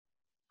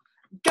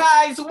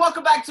Guys,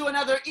 welcome back to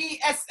another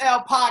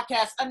ESL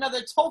podcast,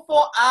 another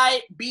TOEFL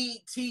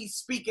iBT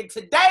speaking.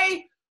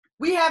 Today,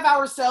 we have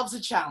ourselves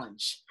a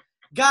challenge.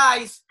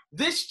 Guys,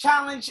 this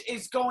challenge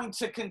is going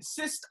to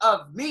consist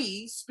of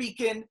me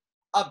speaking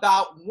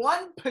about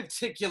one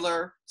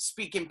particular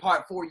speaking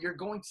part for you're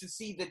going to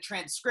see the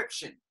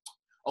transcription.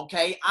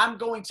 Okay, I'm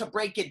going to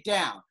break it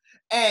down.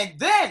 And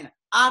then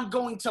I'm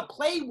going to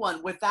play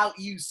one without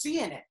you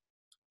seeing it.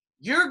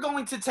 You're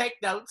going to take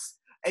notes.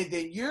 And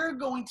then you're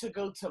going to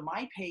go to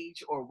my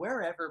page or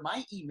wherever,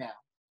 my email,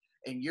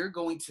 and you're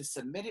going to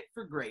submit it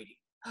for grading.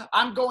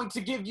 I'm going to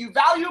give you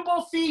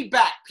valuable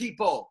feedback,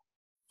 people,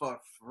 for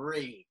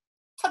free.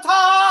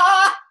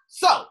 Ta-ta!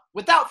 So,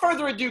 without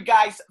further ado,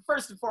 guys,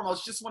 first and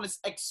foremost, just want to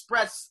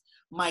express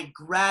my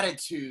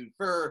gratitude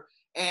for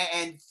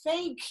and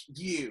thank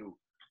you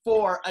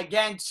for,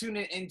 again,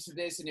 tuning into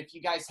this. And if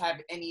you guys have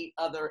any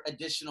other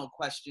additional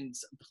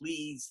questions,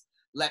 please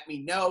let me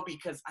know,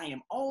 because I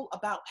am all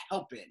about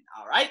helping,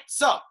 all right?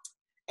 So,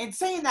 in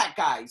saying that,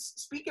 guys,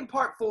 speaking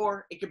part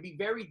 4, it can be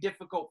very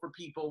difficult for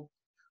people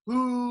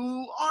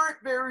who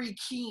aren't very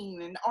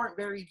keen and aren't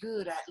very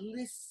good at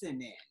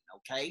listening,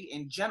 okay,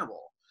 in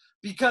general,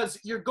 because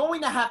you're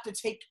going to have to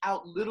take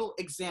out little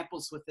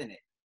examples within it.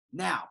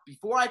 Now,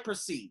 before I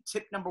proceed,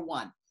 tip number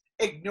 1,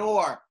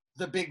 ignore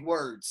the big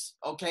words,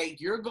 okay?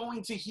 You're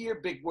going to hear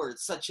big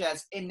words such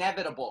as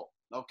inevitable,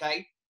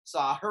 okay? So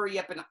I'll hurry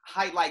up and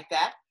highlight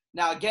that.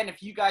 Now, again,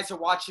 if you guys are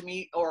watching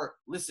me or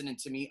listening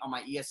to me on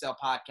my ESL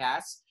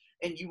podcast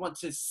and you want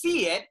to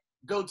see it,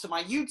 go to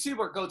my YouTube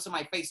or go to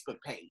my Facebook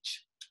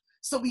page.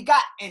 So we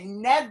got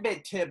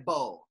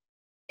inevitable.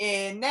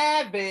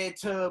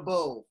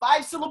 Inevitable.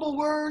 5-syllable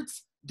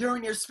words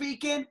during your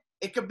speaking,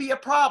 it could be a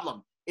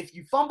problem. If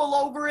you fumble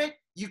over it,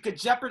 you could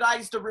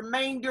jeopardize the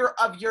remainder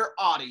of your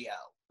audio.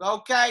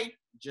 Okay?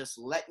 Just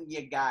letting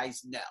you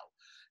guys know.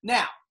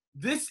 Now,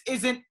 this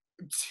isn't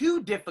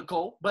too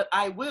difficult, but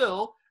I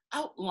will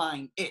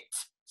outline it.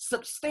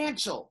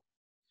 Substantial.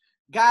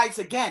 Guys,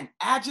 again,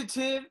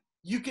 adjective,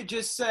 you could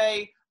just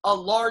say a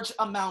large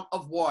amount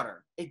of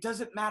water. It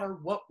doesn't matter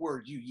what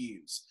word you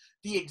use.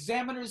 The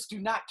examiners do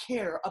not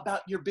care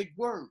about your big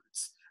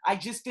words. I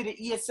just did an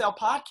ESL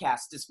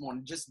podcast this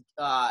morning, just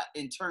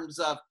in terms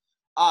of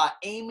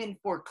aiming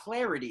for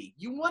clarity.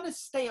 You want to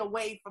stay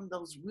away from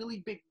those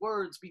really big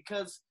words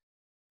because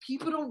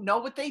people don't know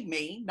what they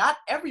mean. Not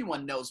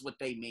everyone knows what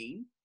they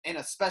mean, and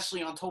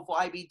especially on TOEFL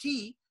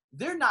IBT,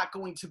 they're not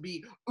going to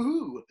be,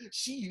 ooh,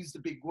 she used a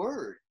big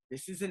word.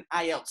 This isn't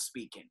IELTS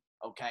speaking,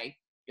 okay?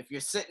 If you're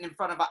sitting in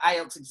front of an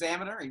IELTS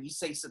examiner and you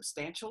say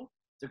substantial,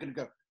 they're going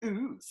to go,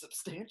 ooh,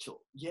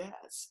 substantial,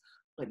 yes,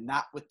 but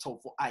not with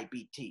TOEFL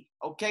IBT,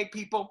 okay,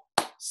 people?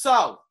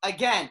 So,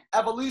 again,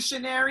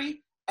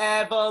 evolutionary,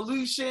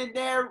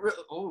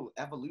 oh,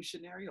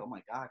 evolutionary, oh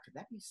my God, could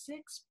that be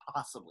 6?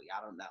 Possibly,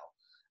 I don't know.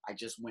 I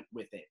just went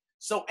with it.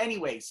 So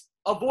anyways,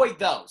 avoid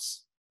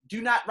those.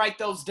 Do not write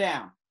those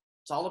down.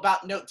 It's all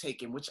about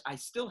note-taking, which I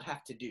still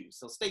have to do,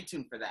 so stay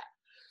tuned for that.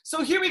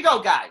 So here we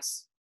go,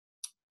 guys.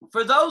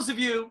 For those of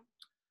you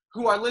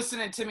who are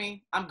listening to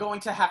me, I'm going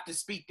to have to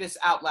speak this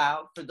out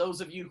loud. For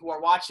those of you who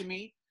are watching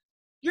me,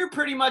 you're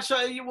pretty much,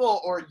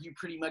 you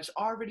pretty much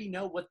already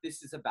know what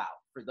this is about.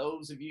 For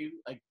those of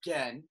you,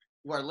 again,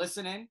 who are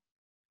listening,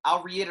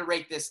 I'll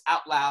reiterate this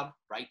out loud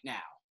right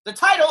now. The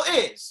title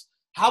is,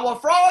 How a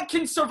Frog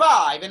Can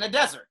Survive in a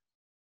Desert.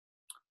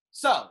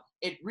 So,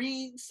 it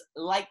reads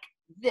like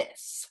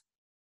this.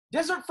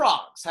 Desert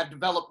frogs have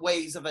developed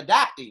ways of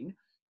adapting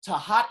to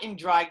hot and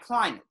dry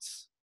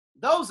climates.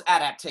 Those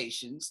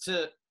adaptations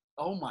to,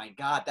 oh my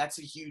God, that's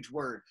a huge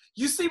word.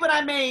 You see what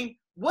I mean?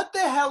 What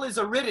the hell is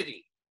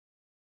aridity?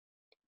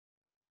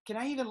 Can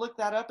I even look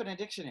that up in a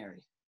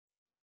dictionary?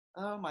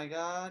 Oh my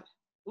God.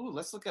 Ooh,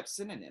 let's look up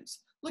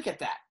synonyms. Look at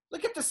that.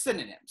 Look at the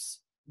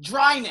synonyms.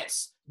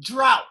 Dryness,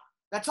 drought.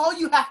 That's all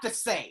you have to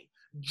say.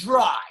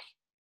 Dry.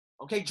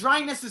 Okay,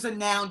 dryness is a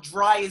noun,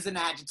 dry is an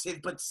adjective,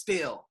 but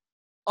still.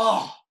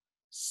 Oh.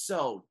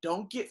 So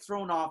don't get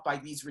thrown off by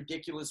these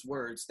ridiculous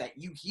words that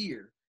you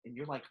hear and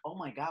you're like, oh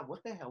my God,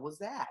 what the hell was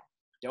that?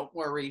 Don't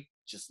worry,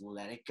 just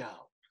let it go.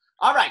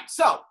 All right,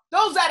 so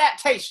those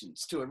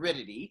adaptations to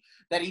aridity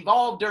that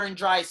evolved during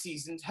dry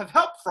seasons have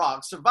helped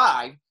frogs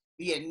survive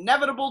the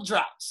inevitable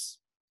droughts.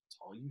 That's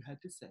all you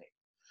had to say.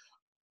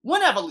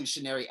 One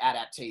evolutionary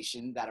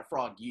adaptation that a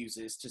frog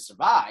uses to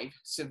survive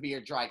severe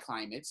dry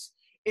climates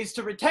is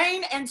to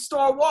retain and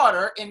store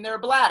water in their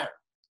bladder.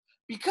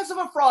 Because of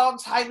a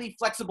frog's highly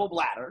flexible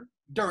bladder,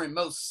 during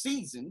most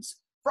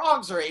seasons,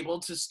 frogs are able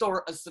to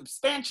store a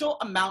substantial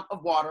amount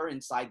of water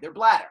inside their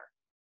bladder.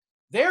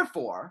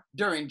 Therefore,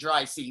 during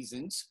dry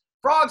seasons,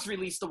 frogs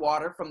release the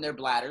water from their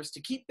bladders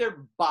to keep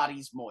their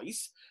bodies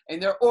moist and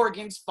their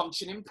organs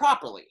functioning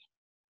properly.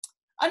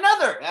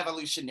 Another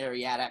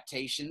evolutionary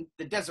adaptation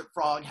the desert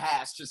frog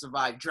has to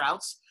survive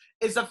droughts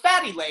is a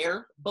fatty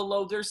layer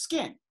below their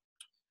skin.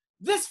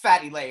 This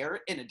fatty layer,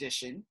 in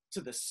addition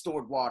to the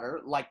stored water,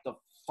 like the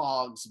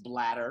frog's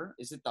bladder.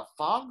 Is it the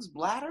frog's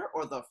bladder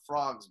or the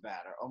frog's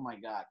bladder? Oh my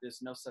God,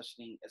 there's no such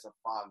thing as a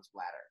frog's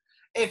bladder.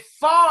 If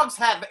fog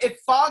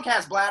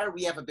has bladder,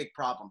 we have a big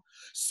problem.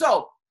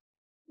 So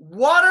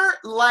water,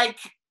 like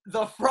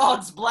the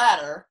frog's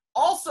bladder,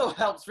 also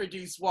helps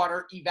reduce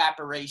water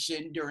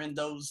evaporation during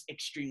those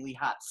extremely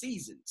hot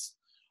seasons.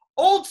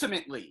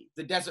 Ultimately,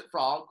 the desert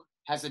frog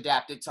has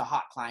adapted to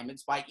hot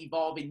climates by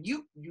evolving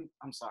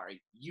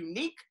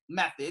unique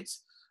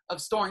methods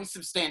of storing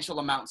substantial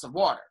amounts of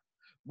water,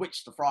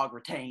 which the frog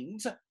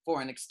retains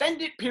for an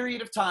extended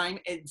period of time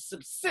and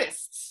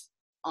subsists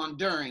on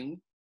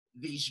during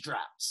these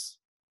droughts.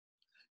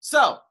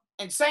 So,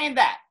 in saying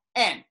that,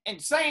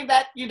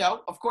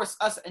 of course,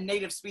 us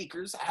native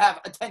speakers have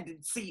a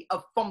tendency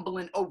of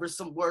fumbling over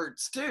some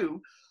words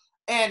too,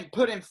 and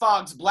put in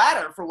frog's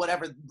bladder for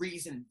whatever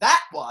reason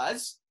that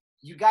was.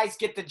 You guys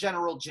get the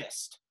general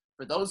gist.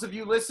 For those of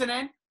you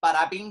listening,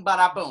 bada bing,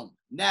 bada boom.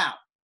 Now,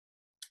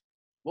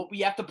 what we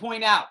have to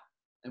point out,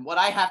 and what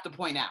I have to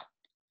point out,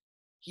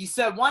 he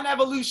said one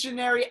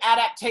evolutionary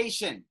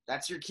adaptation.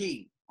 That's your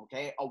key,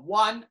 okay? A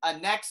one, a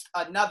next,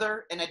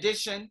 another, an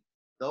addition.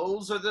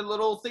 Those are the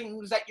little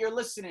things that you're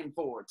listening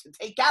for to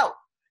take out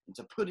and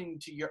to put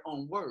into your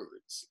own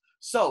words.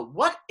 So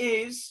what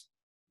is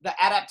the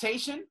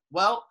adaptation?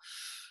 Well,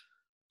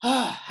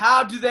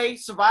 how do they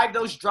survive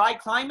those dry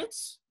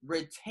climates?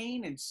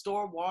 Retain and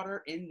store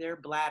water in their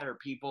bladder,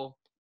 people.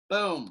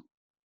 Boom.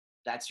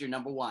 That's your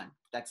number one.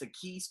 That's a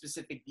key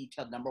specific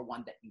detail number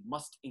one that you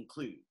must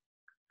include.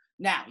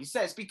 Now, he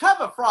says, because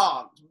of a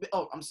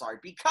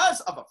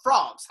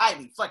frog's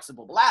highly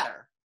flexible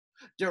bladder,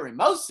 during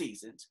most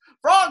seasons,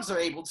 frogs are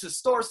able to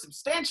store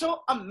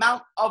substantial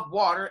amount of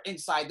water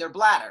inside their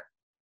bladder.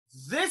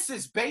 This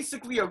is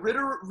basically a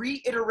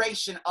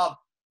reiteration of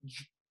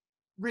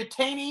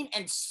retaining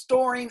and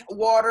storing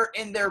water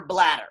in their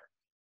bladder.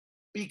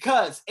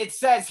 Because it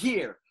says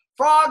here,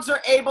 frogs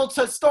are able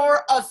to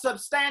store a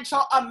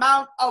substantial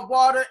amount of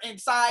water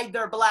inside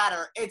their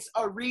bladder. It's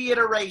a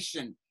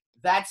reiteration.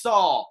 That's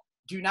all.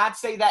 Do not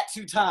say that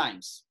 2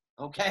 times.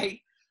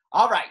 Okay?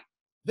 All right.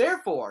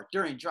 Therefore,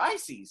 during dry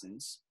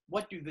seasons,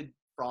 what do the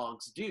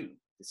frogs do?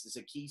 This is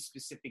a key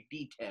specific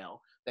detail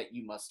that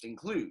you must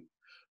include.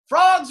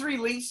 Frogs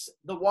release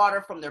the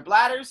water from their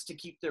bladders to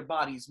keep their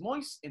bodies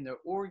moist and their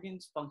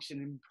organs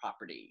functioning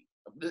properly.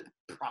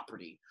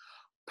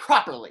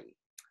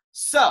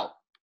 So,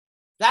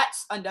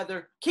 that's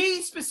another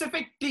key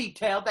specific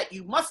detail that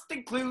you must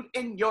include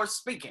in your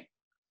speaking.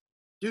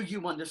 Do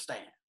you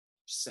understand?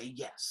 Say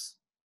yes.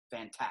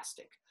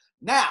 Fantastic.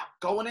 Now,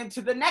 going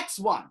into the next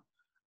one.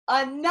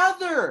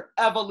 Another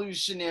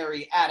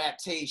evolutionary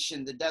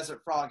adaptation the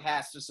desert frog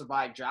has to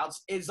survive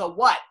droughts is a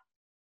what?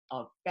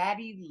 A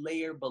fatty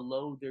layer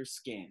below their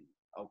skin,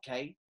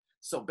 okay?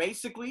 So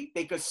basically,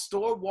 they could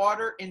store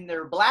water in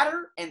their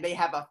bladder and they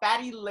have a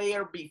fatty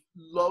layer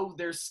below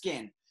their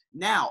skin.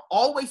 Now,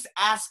 always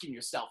asking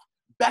yourself,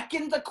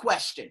 beckon the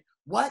question,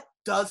 what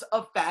does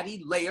a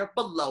fatty layer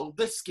below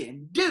the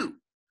skin do?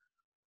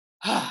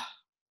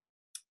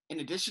 In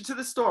addition to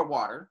the store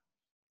water,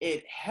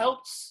 it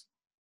helps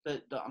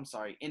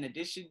in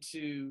addition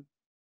to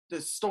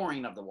the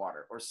storing of the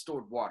water or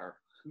stored water,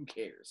 who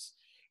cares?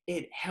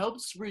 It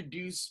helps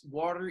reduce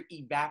water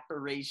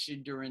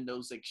evaporation during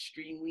those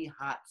extremely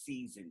hot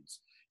seasons.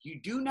 You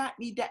do not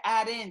need to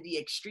add in the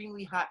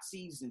extremely hot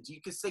seasons.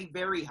 You could say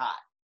very hot,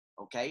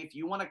 okay? If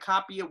you want to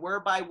copy it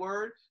word by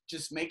word,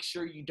 just make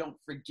sure you don't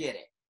forget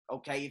it,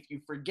 okay? If you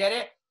forget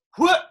it,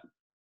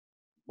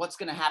 what's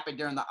going to happen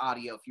during the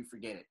audio if you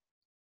forget it?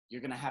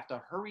 You're going to have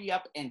to hurry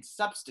up and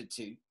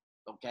substitute,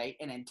 okay,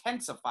 an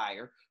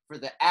intensifier for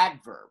the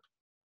adverb.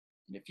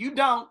 And if you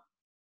don't,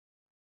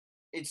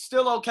 it's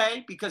still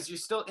okay because you're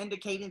still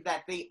indicating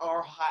that they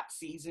are hot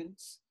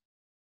seasons,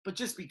 but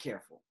just be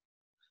careful.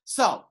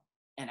 So,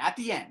 and at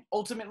the end,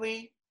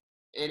 ultimately,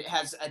 it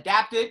has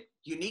adapted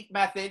unique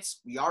methods.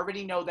 We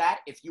already know that.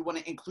 If you want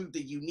to include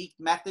the unique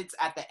methods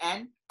at the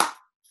end,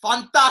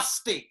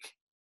 fantastic.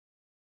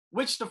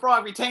 Which the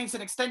frog retains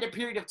an extended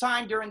period of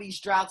time during these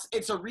droughts.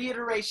 It's a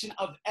reiteration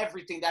of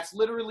everything. That's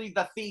literally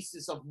the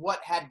thesis of what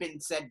had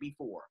been said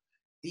before.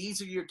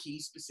 These are your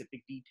key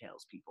specific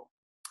details, people.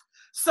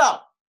 So,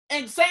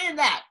 in saying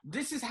that,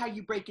 this is how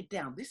you break it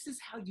down. This is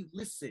how you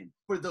listen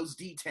for those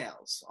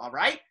details, all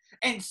right?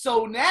 And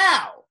so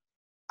now,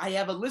 I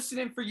have a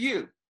listening for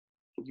you.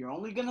 You're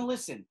only going to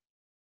listen.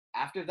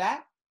 After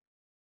that,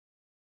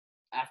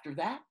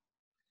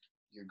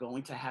 you're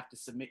going to have to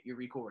submit your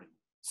recording.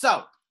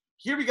 So,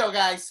 here we go,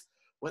 guys.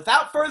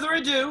 Without further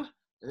ado,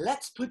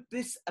 let's put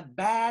this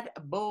bad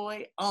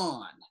boy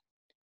on,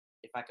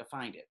 if I can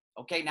find it.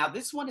 Okay, now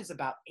this one is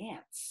about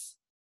ants,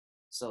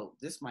 so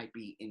this might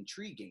be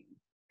intriguing.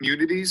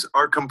 Communities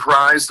are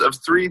comprised of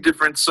 3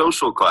 different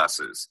social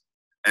classes,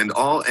 and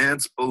all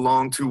ants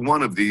belong to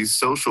one of these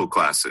social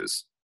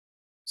classes.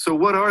 So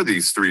what are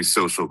these 3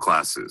 social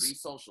classes? 3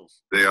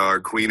 socials. They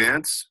are queen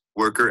ants,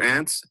 worker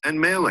ants,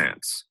 and male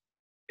ants.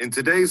 In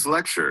today's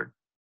lecture,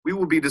 we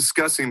will be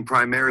discussing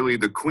primarily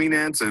the queen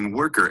ants and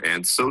worker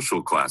ants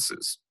social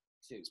classes,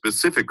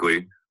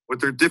 specifically what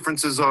their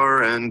differences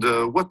are and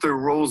what their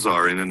roles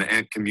are in an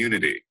ant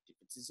community.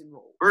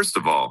 First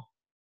of all,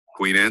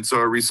 Queen ants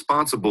are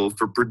responsible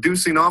for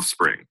producing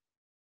offspring.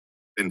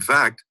 In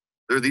fact,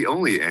 they're the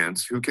only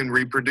ants who can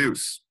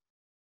reproduce.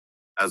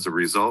 As a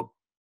result,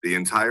 the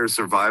entire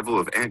survival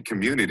of ant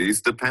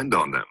communities depend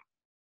on them.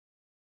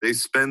 They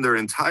spend their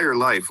entire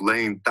life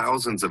laying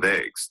thousands of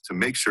eggs to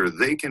make sure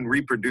they can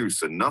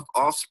reproduce enough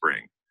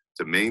offspring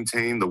to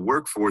maintain the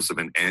workforce of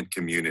an ant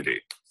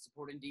community.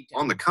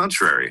 On the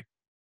contrary,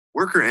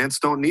 worker ants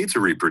don't need to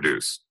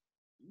reproduce,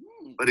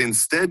 but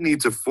instead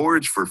need to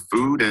forage for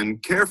food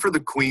and care for the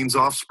queen's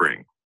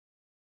offspring.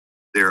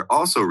 They are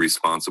also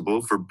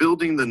responsible for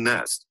building the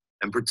nest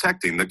and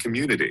protecting the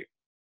community.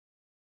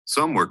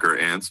 Some worker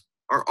ants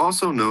are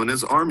also known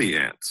as army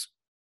ants.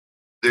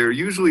 They are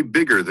usually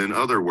bigger than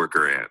other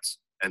worker ants,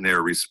 and they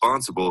are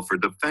responsible for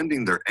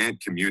defending their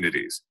ant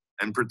communities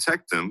and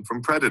protect them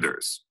from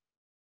predators.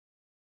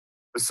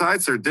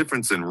 Besides their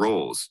difference in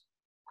roles,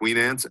 queen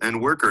ants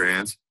and worker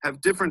ants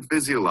have different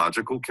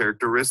physiological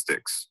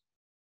characteristics.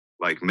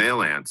 Like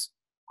male ants,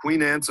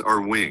 queen ants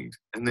are winged,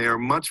 and they are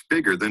much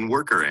bigger than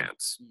worker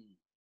ants.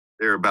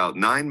 They're about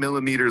 9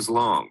 millimeters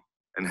long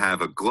and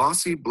have a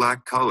glossy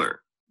black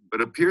color, but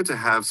appear to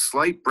have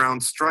slight brown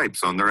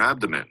stripes on their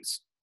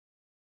abdomens.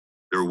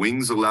 Their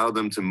wings allow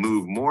them to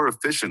move more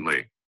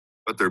efficiently,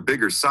 but their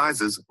bigger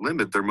sizes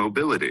limit their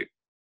mobility.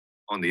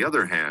 On the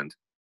other hand,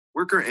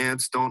 worker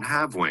ants don't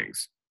have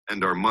wings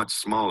and are much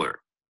smaller.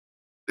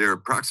 They're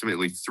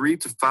approximately 3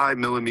 to 5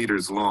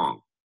 millimeters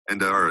long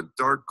and are a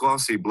dark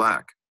glossy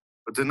black,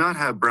 but do not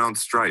have brown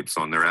stripes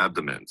on their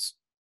abdomens.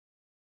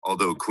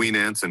 Although queen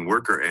ants and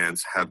worker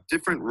ants have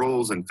different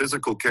roles and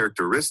physical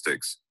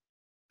characteristics,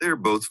 they are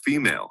both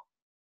female.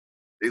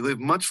 They live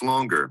much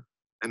longer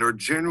and are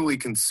generally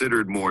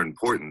considered more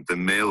important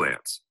than male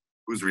ants,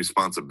 whose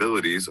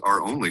responsibilities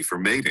are only for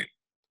mating.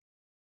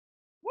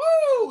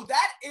 Woo!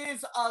 That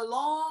is a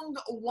long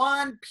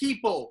one,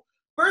 people.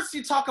 First,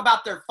 you talk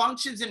about their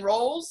functions and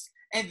roles,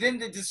 and then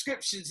the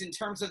descriptions in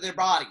terms of their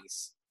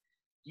bodies.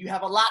 You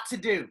have a lot to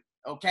do,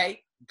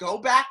 okay? Go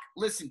back,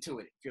 listen to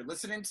it. If you're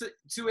listening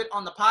to it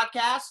on the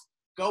podcast,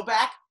 go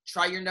back,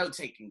 try your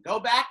note-taking. Go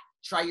back,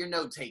 try your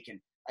note-taking.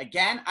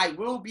 Again, I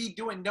will be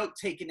doing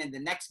note-taking in the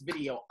next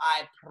video.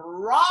 I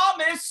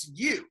promise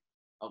you,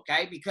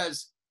 okay?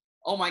 Because,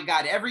 oh my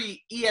God,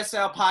 every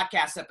ESL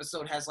podcast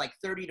episode has like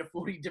 30 to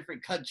 40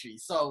 different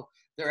countries. So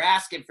they're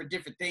asking for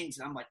different things.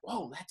 And I'm like,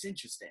 whoa, that's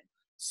interesting.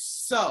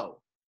 So,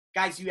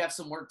 guys, you have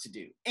some work to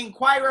do.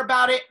 Inquire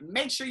about it.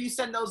 Make sure you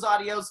send those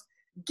audios.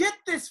 Get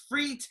this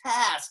free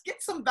task.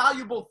 Get some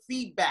valuable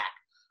feedback.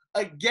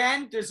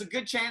 Again, there's a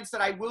good chance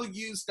that I will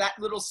use that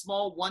little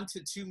small 1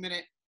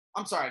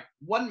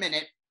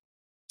 minute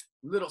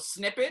little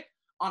snippet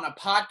on a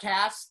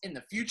podcast in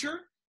the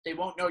future. They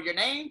won't know your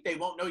name. They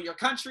won't know your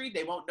country.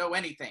 They won't know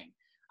anything.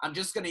 I'm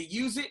just going to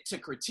use it to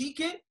critique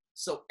it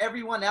so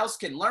everyone else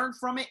can learn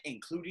from it,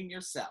 including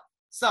yourself.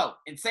 So,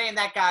 in saying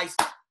that, guys,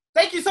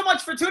 thank you so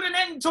much for tuning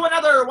in to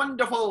another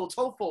wonderful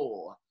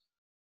TOEFL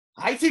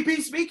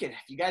ITP speaking.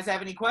 If you guys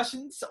have any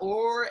questions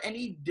or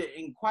any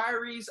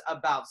inquiries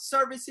about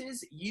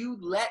services, you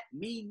let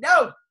me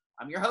know.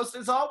 I'm your host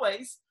as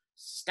always.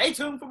 Stay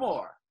tuned for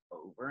more.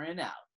 Over and out.